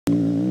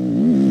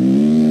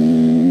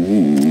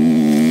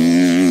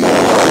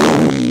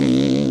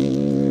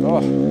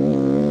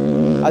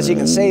As you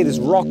can see, there's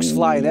rocks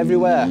flying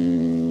everywhere.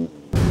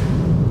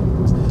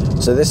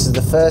 So this is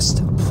the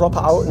first proper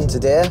outing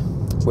today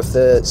with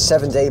the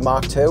 7D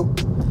Mark II.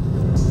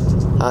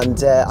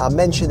 And I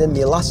mentioned in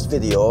my last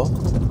video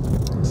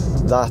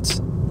that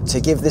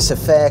to give this a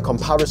fair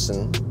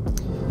comparison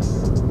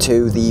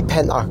to the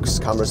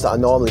Pentax cameras that I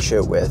normally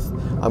shoot with,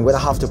 I'm going to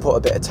have to put a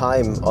bit of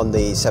time on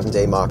the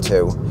 7D Mark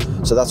II.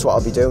 So that's what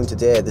I'll be doing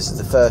today. This is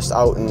the first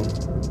outing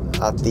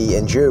at the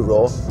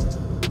Enduro,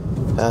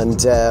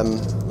 and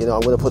you know,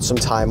 I'm going to put some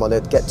time on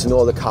it, get to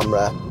know the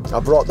camera.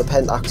 I brought the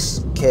Pentax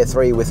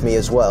K3 with me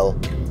as well,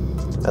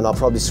 and I'll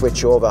probably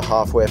switch over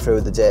halfway through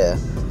the day.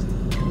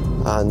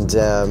 And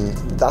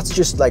that's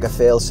just like a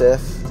fail-safe,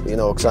 you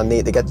know, because I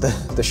need to get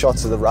the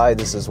shots of the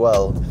riders as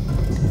well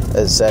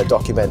as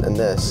documenting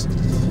this.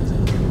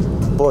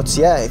 But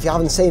yeah, if you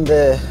haven't seen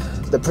the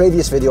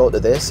previous video to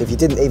this, if you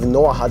didn't even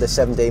know I had a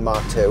 7D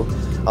Mark II,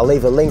 I'll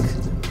leave a link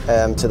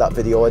to that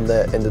video in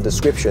the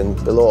description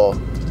below.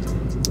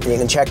 And you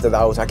can check that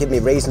out. I give me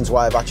reasons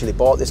why I've actually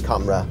bought this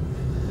camera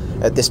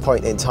at this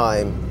point in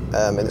time.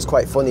 And it's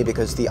quite funny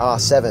because the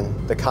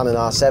R7, the Canon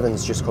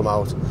R7's just come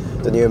out,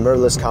 the new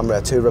mirrorless camera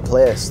to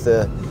replace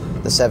the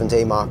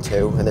 7D Mark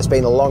II. And it's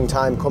been a long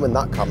time coming,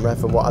 that camera,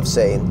 from what I've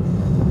seen.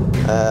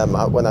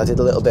 When I did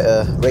a little bit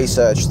of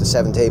research, the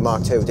 7D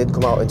Mark II did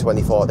come out in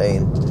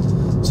 2014.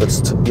 So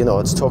it's, you know,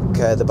 it's took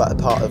the better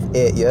part of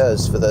 8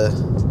 years for the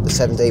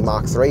 7D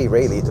Mark III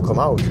really to come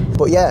out.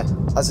 But yeah,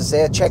 as I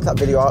say, check that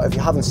video out if you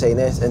haven't seen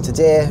it. And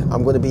today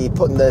I'm going to be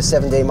putting the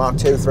 7D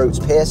Mark II through its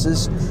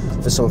paces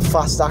for some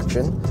fast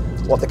action,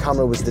 what the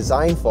camera was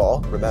designed for,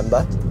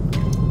 remember.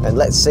 And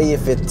let's see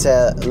if it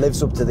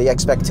lives up to the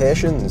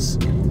expectations.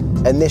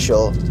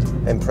 Initial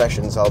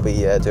impressions I'll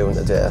be doing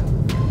today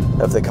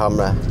of the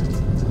camera.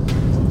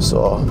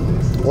 So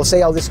we'll see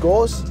how this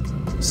goes.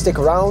 Stick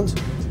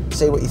around,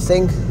 see what you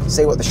think,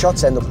 see what the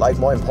shots end up like.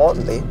 More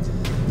importantly,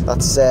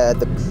 that's what's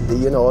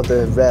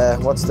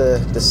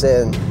the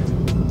saying?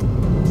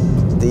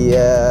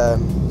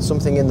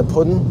 Something in the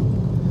pudding.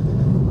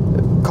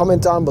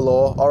 Comment down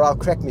below, or I'll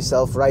correct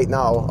myself right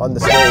now on the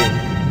screen.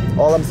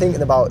 All I'm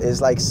thinking about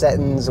is like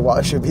settings, what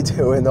I should be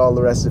doing, all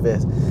the rest of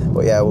it.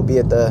 But yeah, we'll be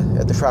at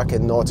the track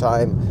in no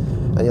time,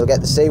 and you'll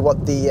get to see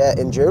what the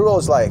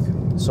Enduro's like.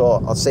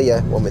 So I'll see you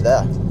when we're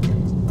there.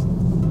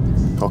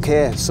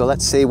 Okay, so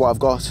let's see what I've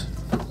got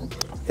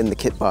in the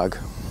kit bag.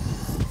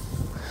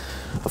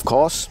 Of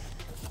course,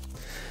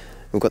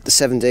 we've got the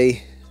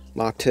 7D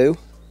Mark II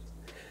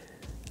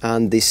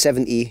and the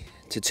 70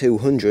 to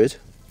 200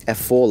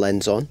 f4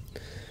 lens on,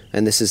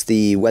 and this is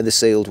the weather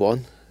sealed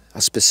one. I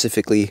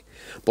specifically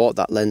bought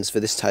that lens for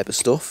this type of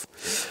stuff.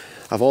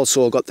 I've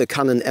also got the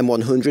Canon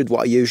M100,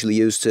 what I usually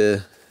use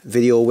to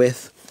video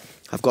with.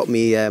 I've got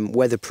my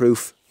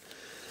weatherproof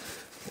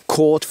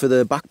coat for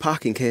the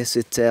backpack in case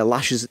it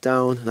lashes it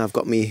down, and I've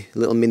got my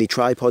little mini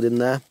tripod in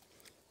there,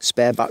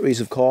 spare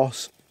batteries of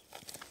course.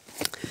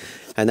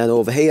 And then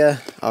over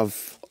here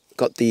I've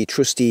got the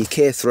trusty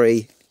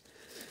K3,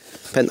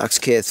 Pentax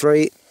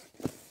K3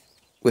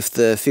 with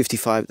the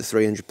 55 to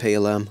 300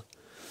 PLM,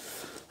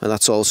 and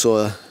that's also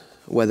a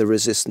weather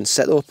resistant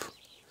setup.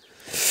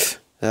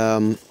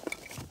 I've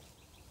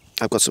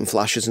got some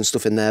flashes and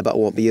stuff in there, but I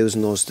won't be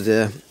using those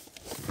today.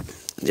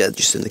 Yeah,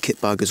 just in the kit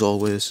bag as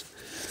always.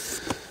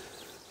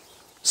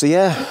 So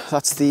yeah,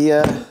 that's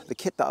the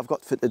kit that I've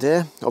got for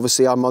today.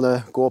 Obviously I'm on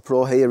a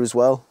GoPro here as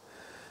well.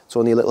 It's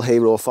only a little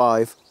Hero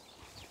 5,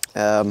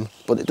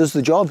 but it does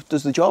the job.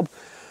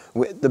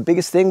 The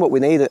biggest thing what we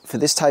need for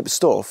this type of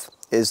stuff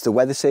is the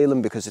weather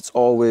sealing, because it's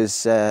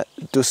always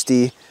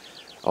dusty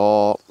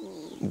or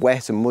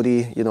wet and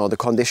muddy. You know, the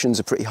conditions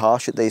are pretty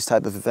harsh at these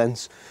type of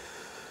events.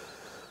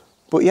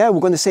 But yeah,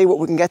 we're going to see what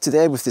we can get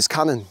today with this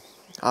Canon.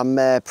 I'm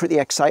pretty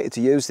excited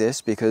to use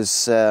this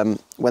because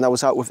when I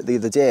was out with it the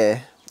other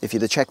day, if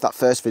you'd have checked that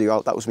first video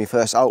out, that was my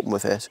first outing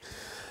with it.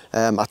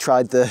 I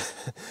tried the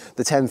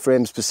 10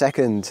 frames per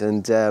second,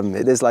 and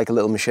it is like a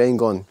little machine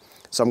gun.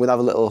 So I'm going to have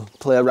a little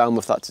play around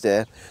with that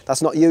today.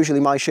 That's not usually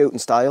my shooting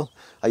style.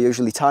 I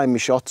usually time my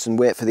shots and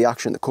wait for the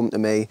action to come to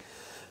me.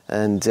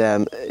 And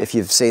if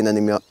you've seen any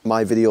of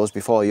my videos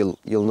before, you'll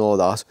know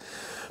that.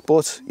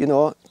 But, you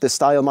know, the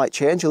style might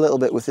change a little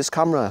bit with this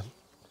camera.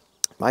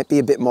 Might be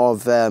a bit more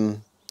of,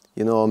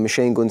 you know,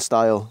 machine gun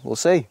style. We'll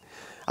see.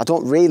 I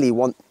don't really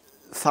want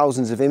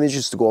thousands of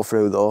images to go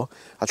through though.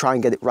 I try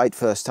and get it right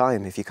first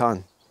time if you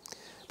can.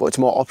 But it's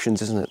more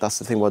options, isn't it? That's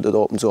the thing what it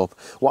opens up.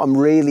 What I'm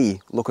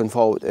really looking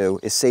forward to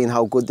is seeing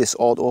how good this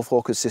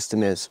autofocus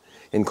system is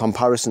in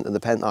comparison to the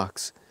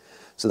Pentax.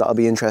 So that'll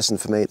be interesting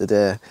for me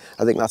today.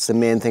 I think that's the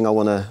main thing I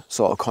want to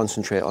sort of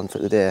concentrate on for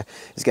today,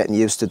 is getting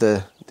used to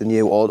the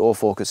new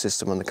autofocus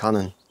system on the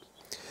Canon.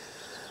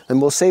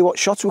 And we'll see what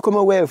shots we'll come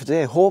away with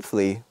today.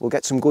 Hopefully we'll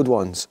get some good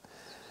ones.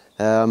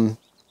 I'm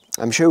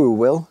sure we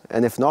will,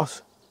 and if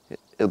not,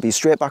 it'll be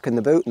straight back in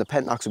the boot and the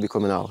Pentax will be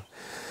coming out.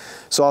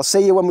 So I'll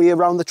see you when we're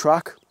around the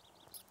track.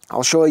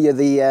 I'll show you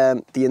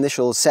the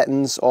initial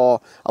settings, or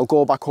I'll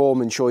go back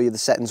home and show you the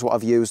settings what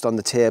I've used on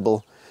the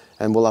table,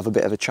 and we'll have a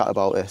bit of a chat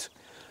about it.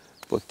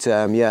 But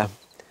yeah,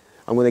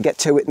 I'm going to get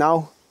to it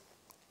now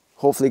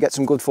hopefully get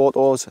some good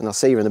photos, and I'll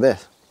see you in a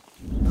bit.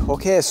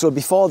 Okay, so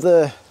before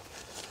the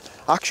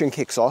action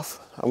kicks off,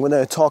 I'm going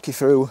to talk you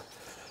through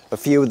a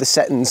few of the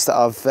settings that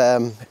I've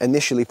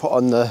initially put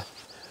on the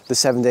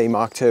 7D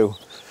Mark II.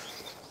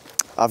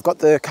 I've got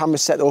the camera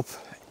set up,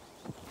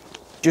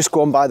 just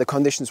going by the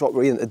conditions what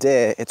we're in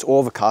today. It's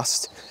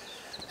overcast,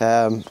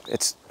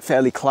 it's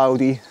fairly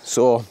cloudy,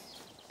 so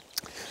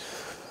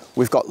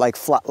we've got like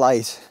flat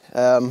light.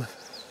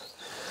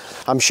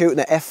 I'm shooting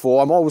at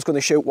f4. I'm always going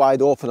to shoot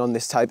wide open on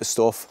this type of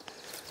stuff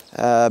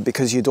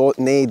because you don't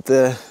need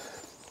the,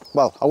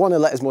 well, I want to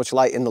let as much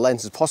light in the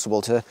lens as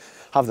possible to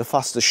have the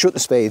fastest shutter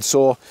speed.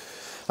 So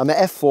I'm at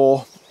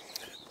f4,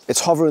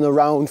 it's hovering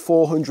around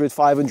 400,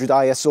 500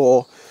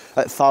 ISO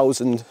at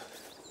 1000,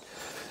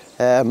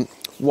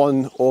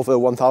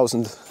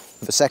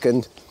 1/1000 of a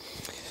second.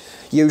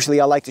 Usually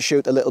I like to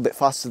shoot a little bit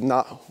faster than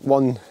that.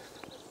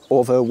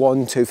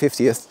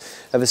 1/1/250th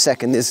of a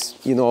second is,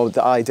 you know,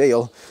 the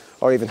ideal,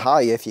 or even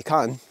higher if you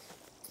can.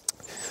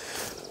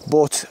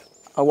 But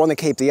I want to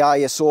keep the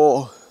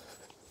ISO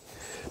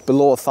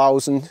below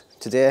 1000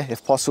 today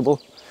if possible,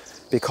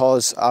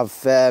 because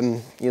I've,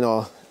 you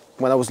know,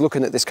 when I was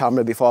looking at this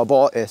camera before I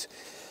bought it,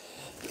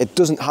 it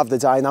doesn't have the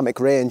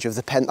dynamic range of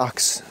the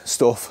Pentax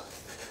stuff.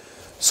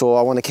 So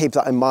I want to keep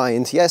that in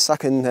mind. Yes, I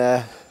can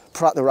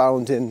prat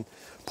around in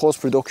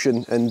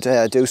post-production and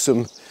do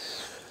some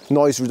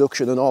noise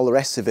reduction and all the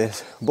rest of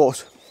it,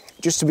 but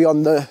just to be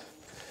on the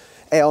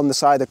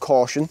side of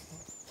caution,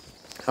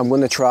 I'm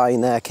going to try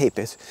and keep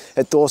it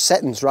at those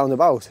settings round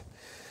about.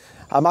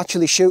 I'm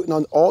actually shooting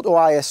on auto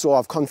ISO.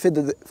 I've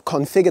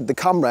configured the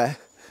camera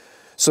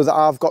so that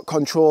I've got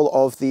control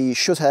of the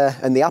shutter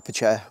and the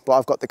aperture, but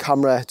I've got the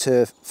camera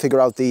to figure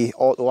out the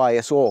auto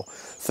ISO.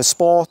 For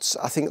sports,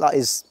 I think that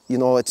is, you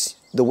know, it's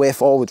the way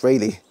forward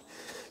really.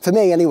 For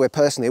me anyway,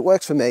 personally, it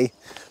works for me.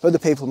 Other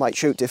people might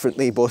shoot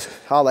differently, but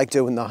I like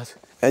doing that.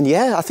 And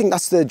yeah, I think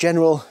that's the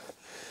general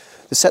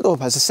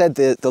setup. As I said,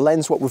 the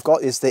lens what we've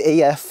got is the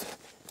EF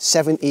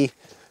 70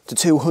 to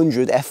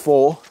 200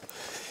 f4.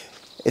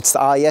 It's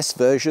the IS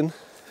version,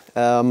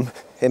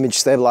 image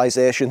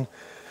stabilization,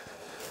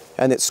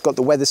 and it's got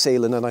the weather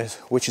sealing on it,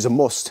 which is a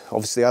must,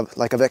 obviously,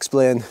 like I've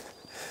explained,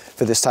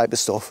 for this type of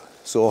stuff.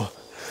 So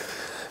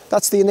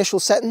that's the initial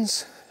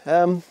settings.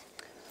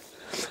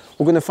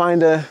 We're going to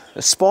find a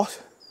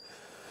spot.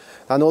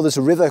 I know there's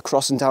a river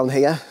crossing down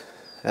here,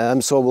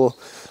 so we'll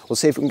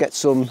see if we can get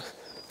some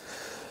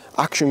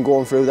action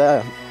going through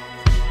there.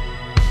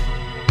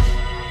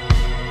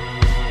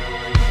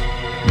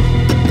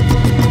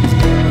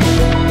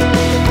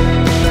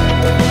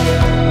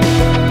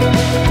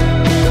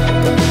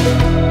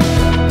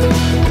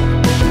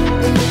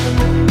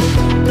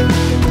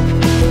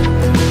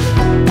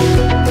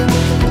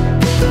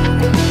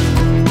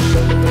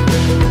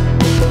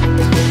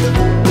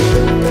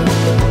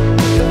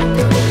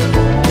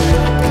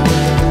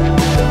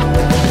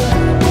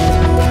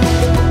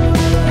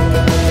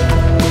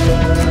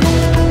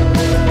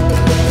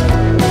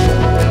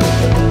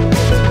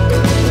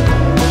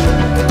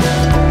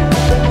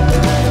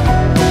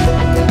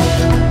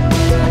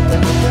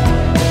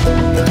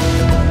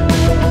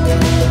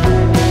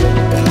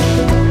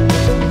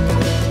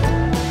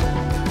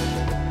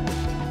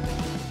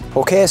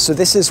 Okay, so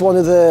this is one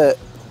of the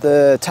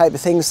type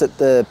of things that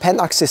the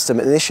Pentax system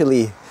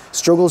initially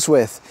struggles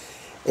with,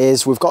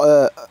 is we've got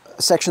a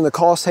section of the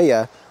course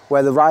here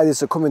where the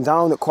riders are coming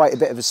down at quite a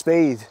bit of a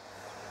speed,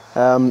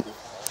 and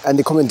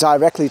they're coming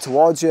directly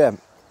towards you.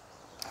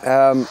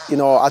 You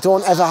know, I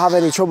don't ever have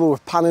any trouble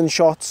with panning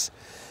shots,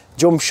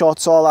 jump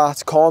shots, all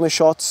that, corner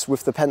shots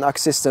with the Pentax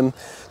system.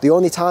 The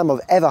only time I've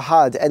ever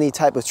had any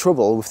type of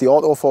trouble with the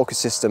autofocus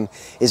system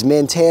is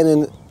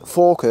maintaining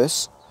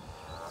focus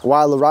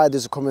while the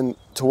riders are coming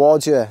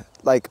towards you,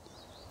 like,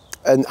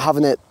 and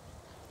having it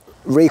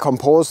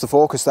recompose the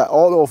focus, that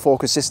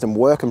autofocus system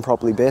working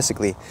properly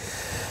basically.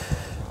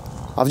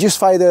 I've just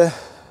fired the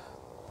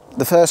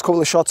first couple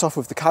of shots off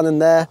with the Canon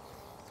there.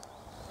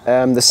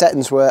 The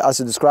settings were as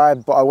I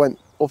described, but I went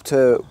up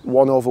to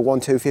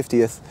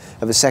 1/1/250th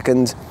of a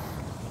second,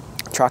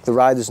 track the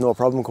riders no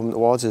problem coming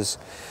towards us.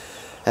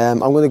 I'm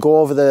going to go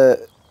over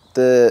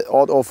the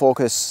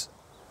autofocus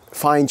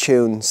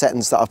fine-tune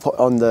settings that I put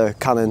on the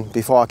Canon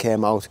before I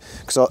came out,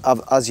 because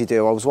as you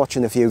do, I was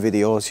watching a few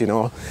videos, you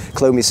know,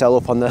 clue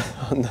myself up on the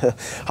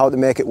how to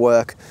make it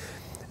work,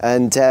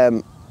 and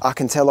I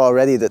can tell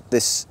already that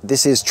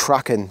this is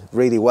tracking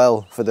really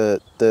well for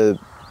the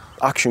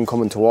action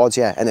coming towards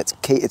you, and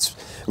it's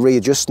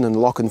readjusting and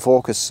locking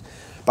focus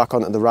back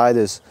onto the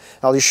riders.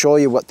 I'll just show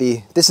you what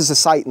this is a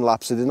sighting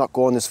lap, so they're not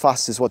going as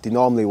fast as what they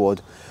normally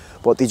would,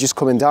 but they're just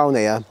coming down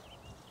here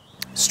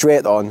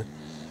straight on.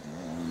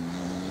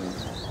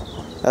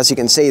 As you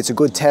can see, it's a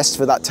good test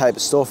for that type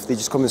of stuff. They're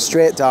just coming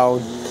straight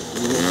down.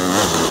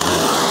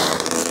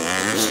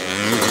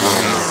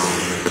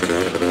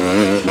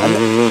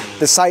 And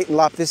the sighting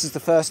lap, this is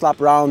the first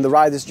lap round. The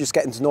rider's just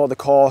getting to know the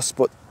course,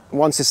 but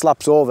once this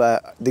lap's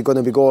over, they're going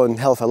to be going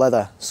hell for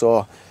leather,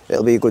 so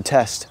it'll be a good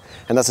test.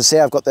 And as I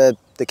say, I've got the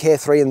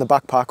K3 in the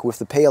backpack with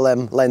the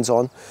PLM lens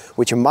on,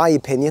 which in my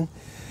opinion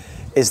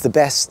is the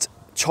best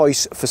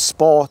choice for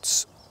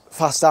sports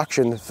fast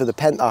action for the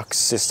Pentax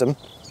system,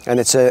 and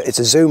it's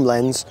a zoom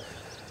lens.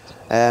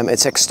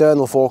 It's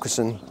external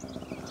focusing,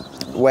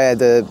 where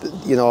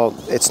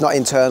it's not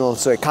internal,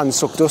 so it can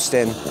suck dust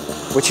in,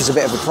 which is a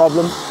bit of a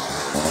problem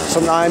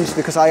sometimes,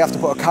 because I have to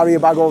put a carrier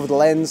bag over the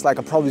lens, like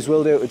I probably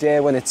will do today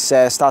when it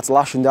starts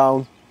lashing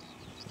down.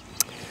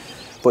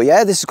 But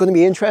yeah, this is going to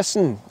be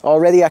interesting.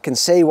 Already I can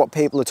see what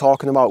people are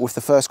talking about with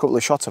the first couple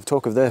of shots I've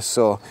took of this,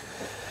 so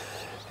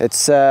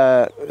it's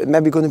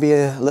maybe going to be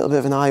a little bit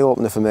of an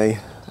eye-opener for me,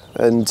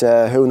 and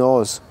who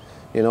knows,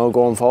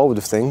 going forward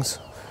with things.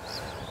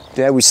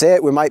 Yeah, we say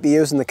it, we might be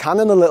using the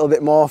Canon a little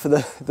bit more for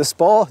the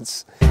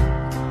sports.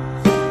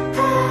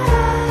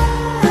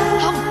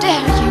 How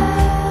dare you!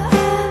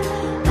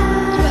 You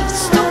have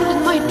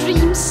stolen my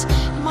dreams,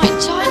 my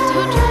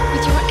childhood,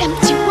 with your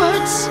empty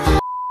words.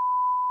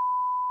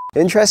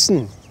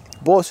 Interesting,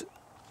 but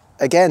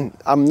again,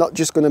 I'm not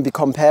just going to be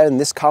comparing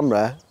this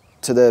camera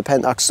to the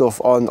Pentax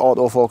stuff on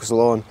autofocus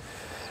alone.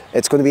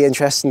 It's going to be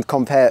interesting to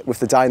compare it with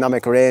the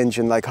dynamic range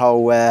and like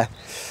how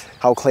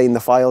clean the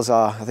files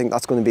are. I think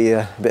that's going to be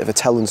a bit of a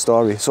telling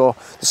story. So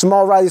there's some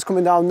more riders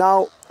coming down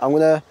now. I'm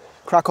going to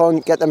crack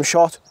on, get them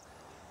shot.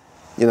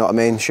 You know what I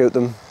mean? Shoot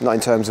them. Not in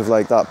terms of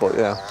like that, but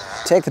yeah.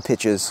 Take the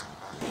pictures.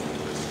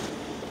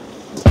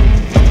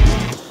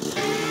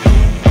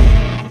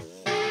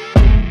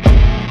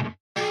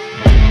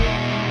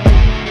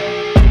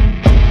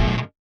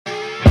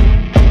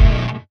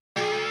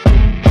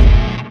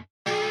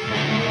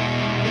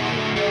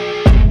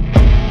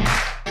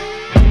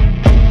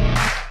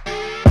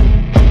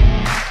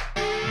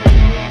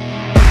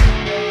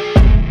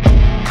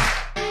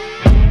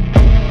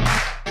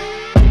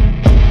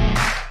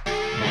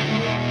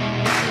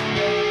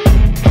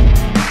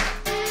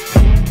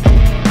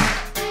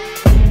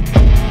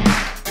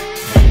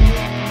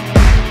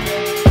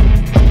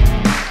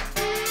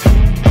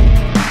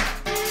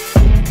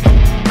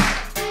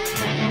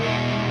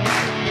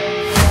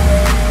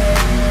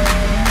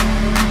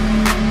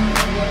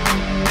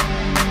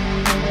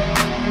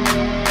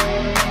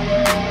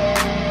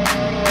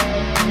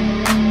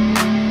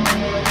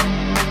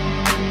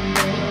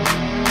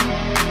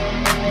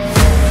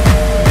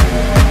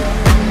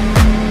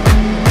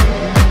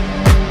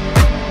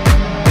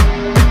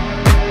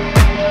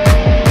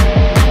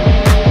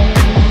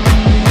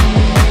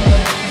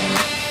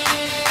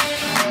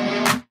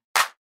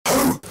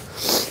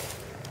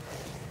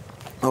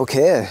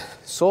 Okay,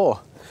 so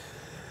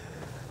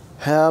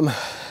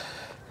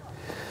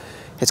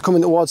it's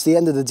coming towards the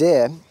end of the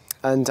day,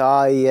 and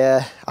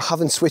I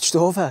haven't switched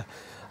over.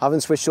 I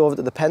haven't switched over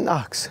to the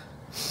Pentax.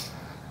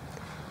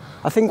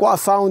 I think what I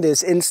found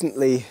is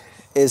instantly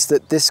is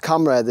that this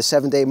camera, the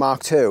 7D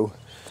Mark II,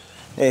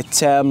 it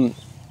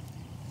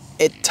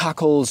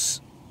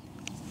tackles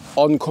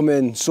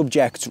oncoming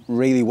subject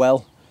really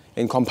well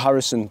in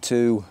comparison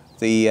to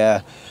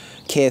the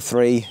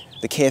K3,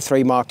 the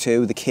K3 Mark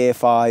II, the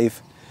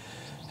K5.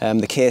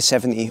 The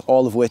K70,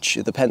 all of which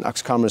are the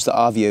Pentax cameras that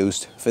I've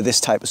used for this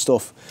type of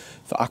stuff,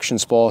 for action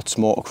sports,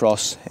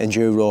 motocross,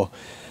 enduro.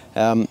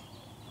 I'm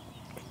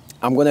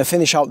going to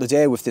finish out the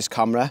day with this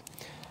camera.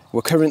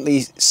 We're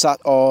currently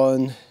sat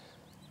on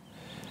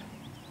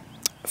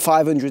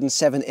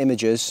 507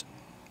 images,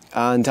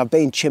 and I've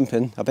been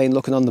chimping, I've been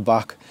looking on the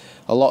back.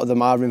 A lot of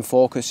them are in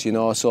focus, so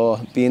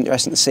it'll be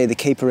interesting to see the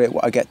keeper rate,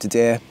 what I get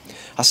today.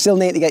 I still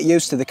need to get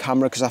used to the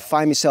camera, because I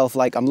find myself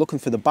like I'm looking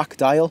for the back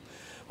dial.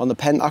 On the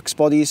Pentax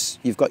bodies,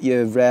 you've got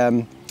your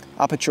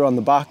aperture on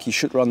the back, your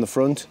shutter on the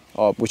front,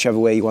 or whichever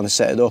way you want to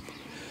set it up.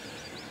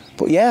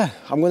 But yeah,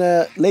 I'm going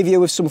to leave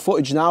you with some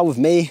footage now of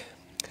me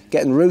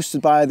getting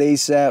roosted by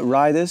these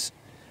riders,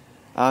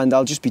 and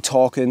I'll just be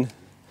talking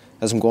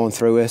as I'm going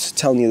through it,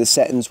 telling you the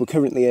settings. We're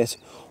currently at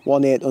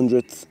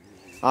 1/800th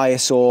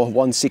ISO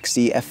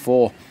 160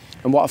 f4,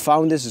 and what I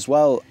found is as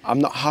well, I'm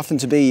not having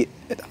to be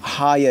at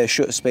higher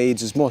shutter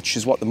speeds as much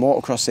as what the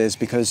motocross is,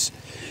 because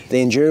the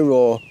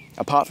enduro,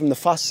 apart from the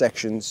fast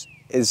sections,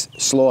 is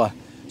slower,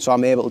 so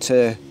I'm able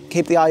to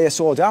keep the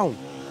ISO down.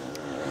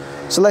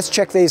 So let's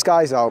check these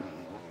guys out,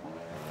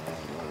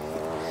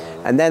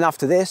 and then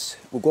after this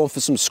we're going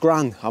for some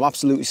scran. I'm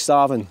absolutely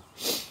starving.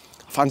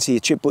 I fancy a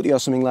chip butty or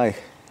something, like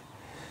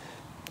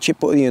chip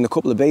butty and a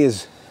couple of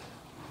beers,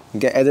 and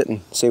get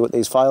editing, see what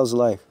these files are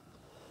like.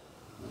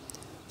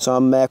 So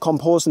I'm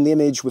composing the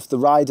image with the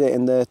rider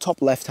in the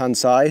top left hand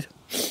side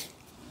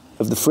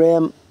of the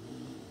frame.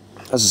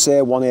 As I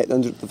say,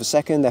 1/800th of a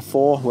second,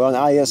 f4. We're on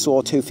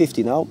ISO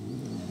 250 now,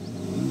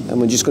 and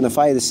we're just going to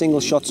fire the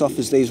single shots off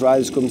as these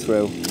riders come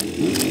through.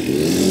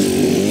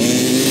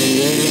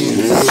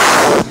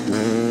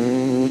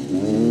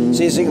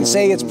 So as you can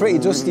see, it's pretty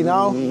dusty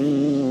now,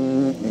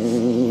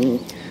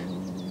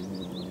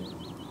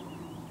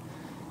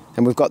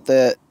 and we've got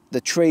the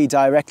tree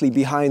directly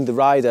behind the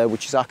rider,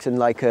 which is acting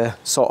like a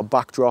sort of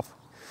backdrop.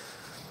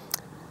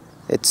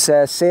 It's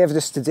saved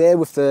us today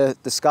with the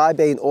sky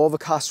being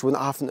overcast. We're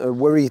not having to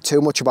worry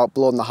too much about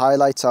blowing the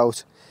highlights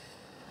out.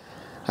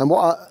 And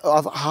what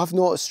I have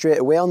noticed straight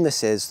away on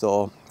this is,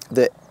 though,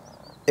 that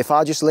if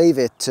I just leave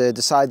it to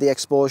decide the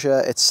exposure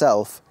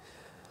itself,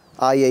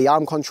 i.e.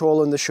 I'm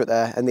controlling the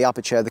shutter and the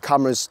aperture, the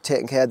camera's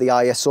taking care of the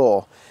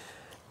ISO,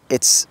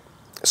 it's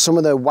some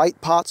of the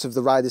white parts of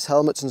the riders'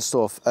 helmets and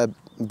stuff are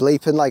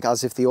bleeping like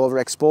as if they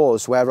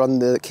overexposed, where on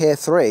the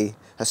K3,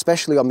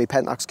 especially on my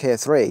Pentax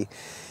K3,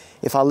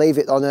 if I leave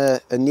it on a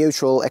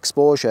neutral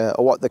exposure,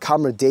 or what the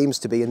camera deems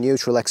to be a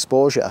neutral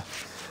exposure,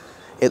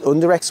 it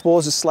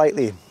underexposes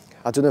slightly.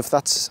 I don't know if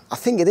that's, I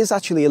think it is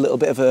actually a little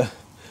bit of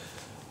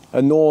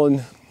a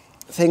known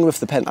thing with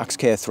the Pentax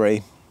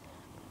K3.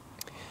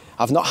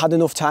 I've not had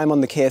enough time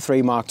on the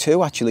K3 Mark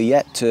II actually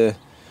yet to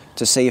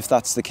see if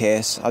that's the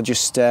case.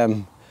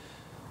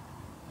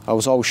 I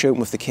was always shooting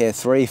with the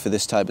K3 for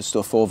this type of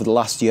stuff over the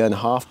last year and a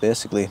half,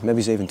 basically, maybe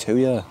it's even 2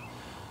 years.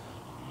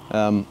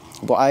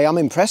 But I am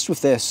impressed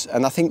with this,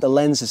 and I think the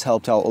lens has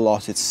helped out a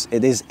lot.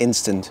 It is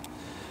instant.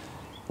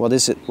 What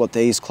is it? What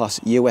these class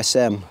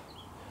USM,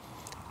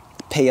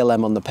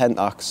 PLM on the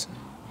Pentax.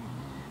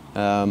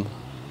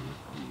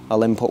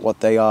 I'll input what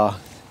they are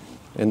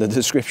in the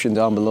description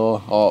down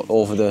below, or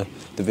over the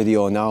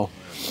video now.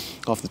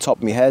 Off the top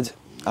of my head,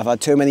 I've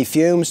had too many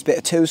fumes, bit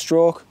of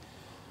two-stroke,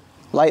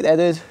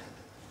 light-headed,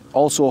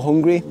 also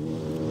hungry.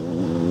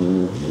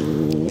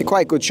 They're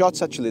quite good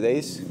shots actually,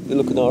 these. They're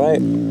looking all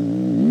right.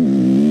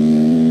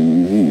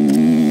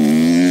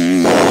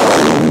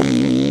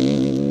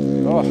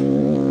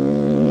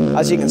 Oh.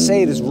 As you can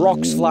see, there's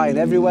rocks flying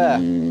everywhere.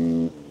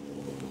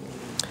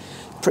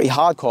 Pretty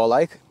hardcore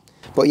like.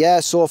 But yeah,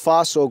 so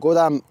far so good.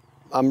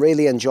 I'm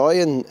really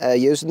enjoying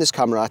using this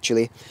camera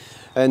actually.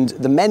 And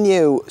the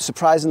menu,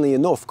 surprisingly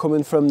enough,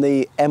 coming from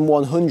the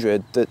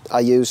M100 that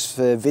I use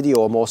for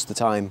video most of the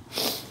time,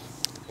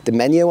 the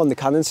menu on the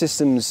Canon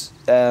system's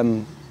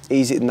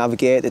easy to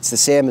navigate. It's the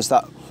same as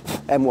that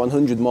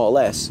M100 more or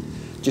less,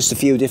 just a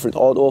few different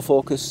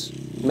autofocus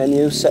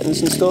menu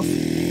settings and stuff.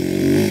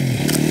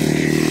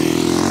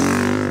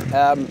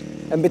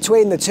 And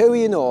between the two,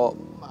 you know,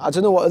 I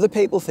don't know what other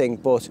people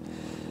think, but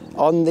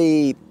on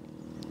the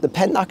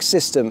Pentax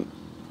system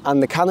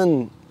and the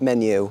Canon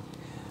menu,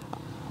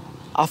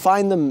 I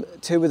find them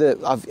two of the,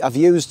 I've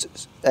used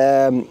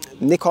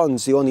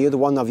Nikon's the only other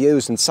one I've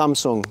used, and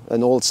Samsung,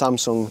 an old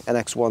Samsung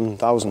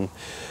NX1000.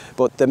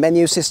 But the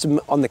menu system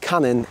on the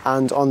Canon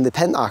and on the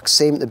Pentax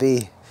seem to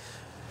be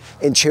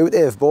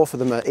intuitive. Both of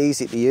them are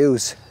easy to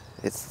use.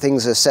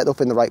 Things are set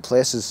up in the right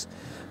places.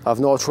 I've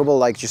no trouble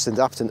like just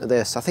adapting to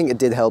this. I think it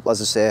did help,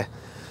 as I say,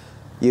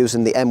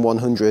 using the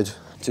M100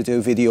 to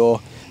do video.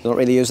 I don't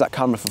really use that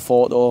camera for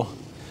photo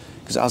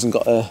because it hasn't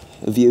got a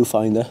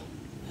viewfinder.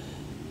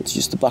 It's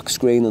just the back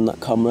screen on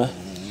that camera.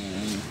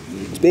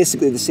 It's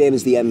basically the same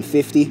as the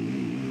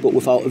M50, but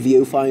without a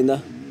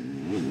viewfinder.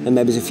 And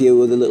maybe there's a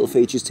few other little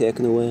features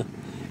taken away.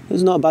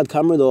 It's not a bad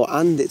camera though,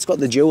 and it's got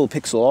the dual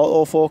pixel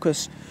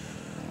autofocus,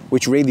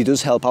 which really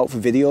does help out for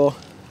video.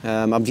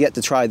 I've yet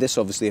to try this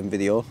obviously in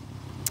video,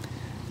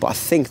 but I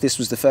think this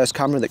was the first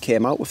camera that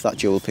came out with that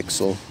dual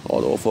pixel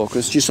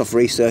autofocus, just off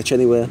research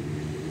anyway.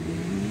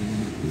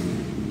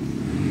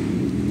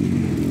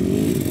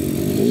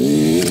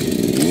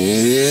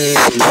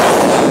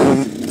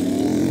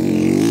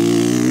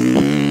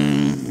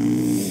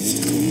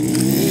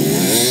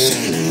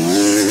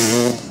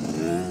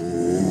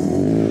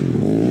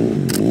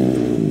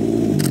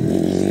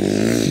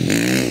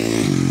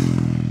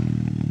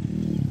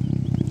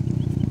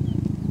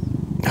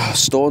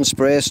 Stone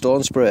spray,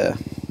 stone spray.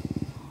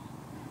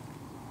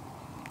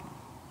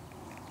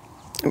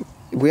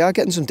 We are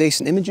getting some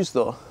decent images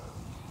though.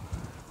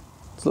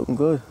 It's looking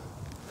good.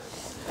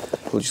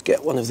 We'll just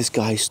get one of this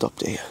guy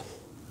stopped here.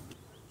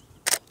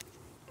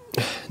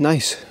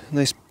 Nice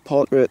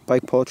portrait,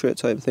 bike portrait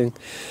type of thing.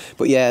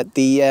 But yeah,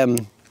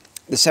 the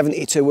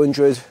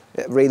 7200,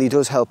 it really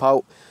does help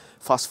out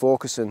fast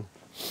focusing.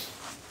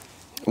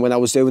 When I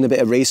was doing a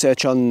bit of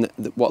research on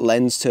what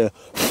lens to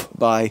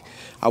buy,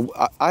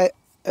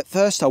 at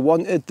first I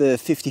wanted the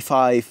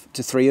 55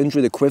 to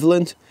 300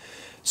 equivalent.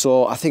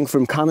 So I think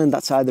from Canon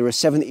that's either a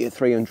 70 to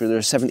 300 or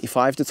a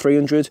 75 to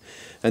 300,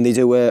 and they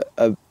do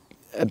a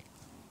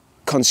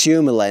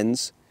consumer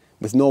lens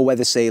with no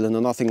weather sealing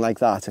or nothing like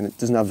that, and it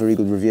doesn't have very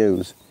good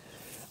reviews.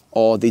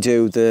 Or they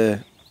do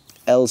the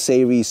L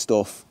series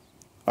stuff.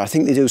 I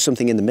think they do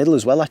something in the middle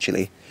as well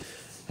actually,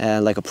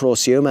 like a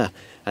prosumer,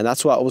 and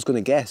that's what I was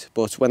going to get.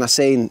 But when I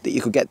seen that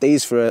you could get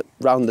these for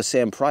around the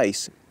same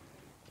price,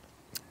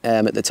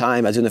 at the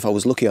time, I don't know if I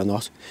was lucky or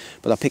not,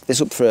 but I picked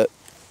this up for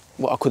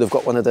what I could have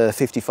got one of the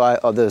 55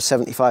 or the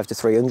 75 to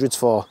 300s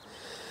for.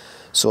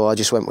 So I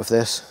just went with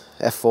this.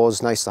 F4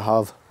 is nice to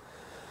have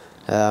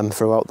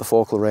throughout the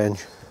focal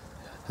range,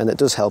 and it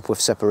does help with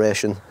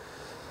separation.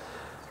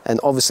 And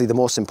obviously the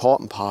most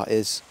important part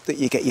is that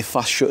you get your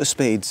fast shutter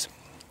speeds.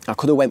 I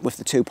could have went with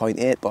the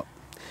 2.8, but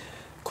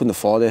couldn't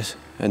afford it.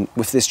 And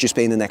with this just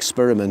being an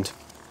experiment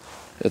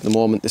at the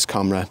moment, this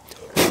camera,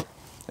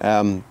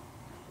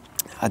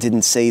 I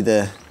didn't see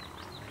the,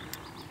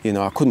 you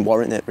know, I couldn't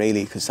warrant it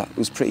really because that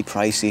was pretty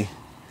pricey.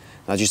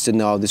 I just didn't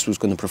know how this was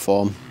going to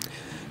perform.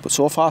 But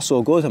so far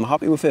so good, I'm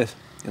happy with it.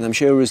 And I'm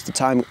sure as the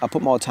time, I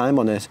put more time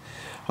on it,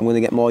 I'm going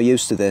to get more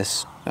used to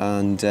this.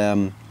 and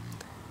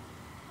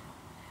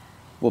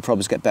we'll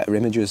probably get better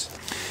images.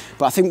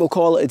 But I think we'll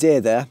call it a day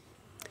there.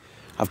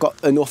 I've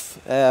got enough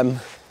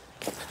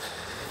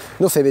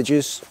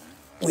images.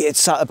 We had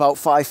sat about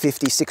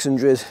 550,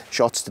 600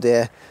 shots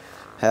today.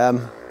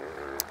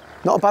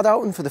 Not a bad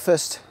outing for the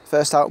first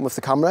outing with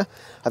the camera.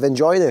 I've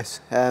enjoyed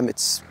it.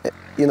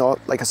 You know,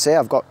 like I say,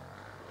 I've got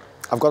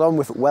on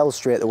with it well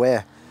straight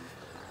away.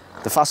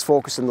 The fast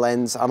focusing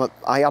lens,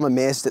 I am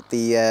amazed at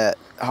the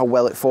how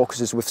well it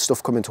focuses with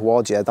stuff coming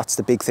towards you. That's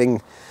the big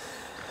thing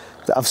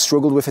that I've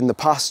struggled with in the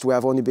past, where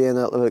I've only been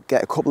able to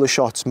get a couple of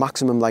shots,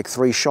 maximum like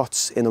 3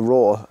 shots in a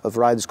row of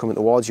riders coming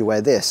towards you, where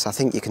this, I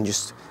think you can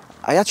just...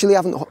 I actually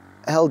haven't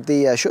held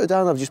the shutter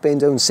down, I've just been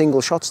doing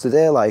single shots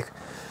today, like.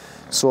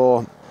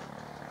 So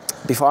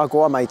before I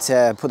go, I might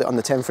put it on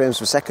the 10 frames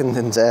per second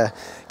and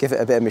give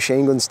it a bit of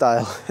machine gun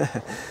style.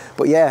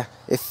 But yeah,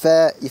 if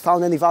you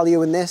found any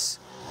value in this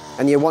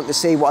and you want to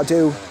see what I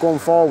do going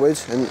forward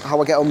and how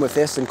I get on with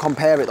this and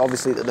compare it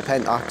obviously to the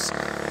Pentax,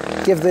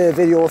 give the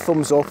video a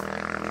thumbs up.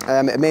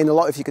 It'd mean a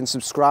lot if you can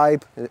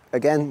subscribe.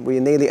 Again,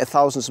 we're nearly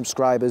 1,000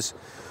 subscribers,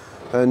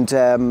 and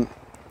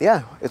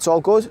yeah, it's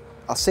all good.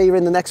 I'll see you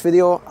in the next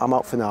video. I'm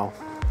out for now.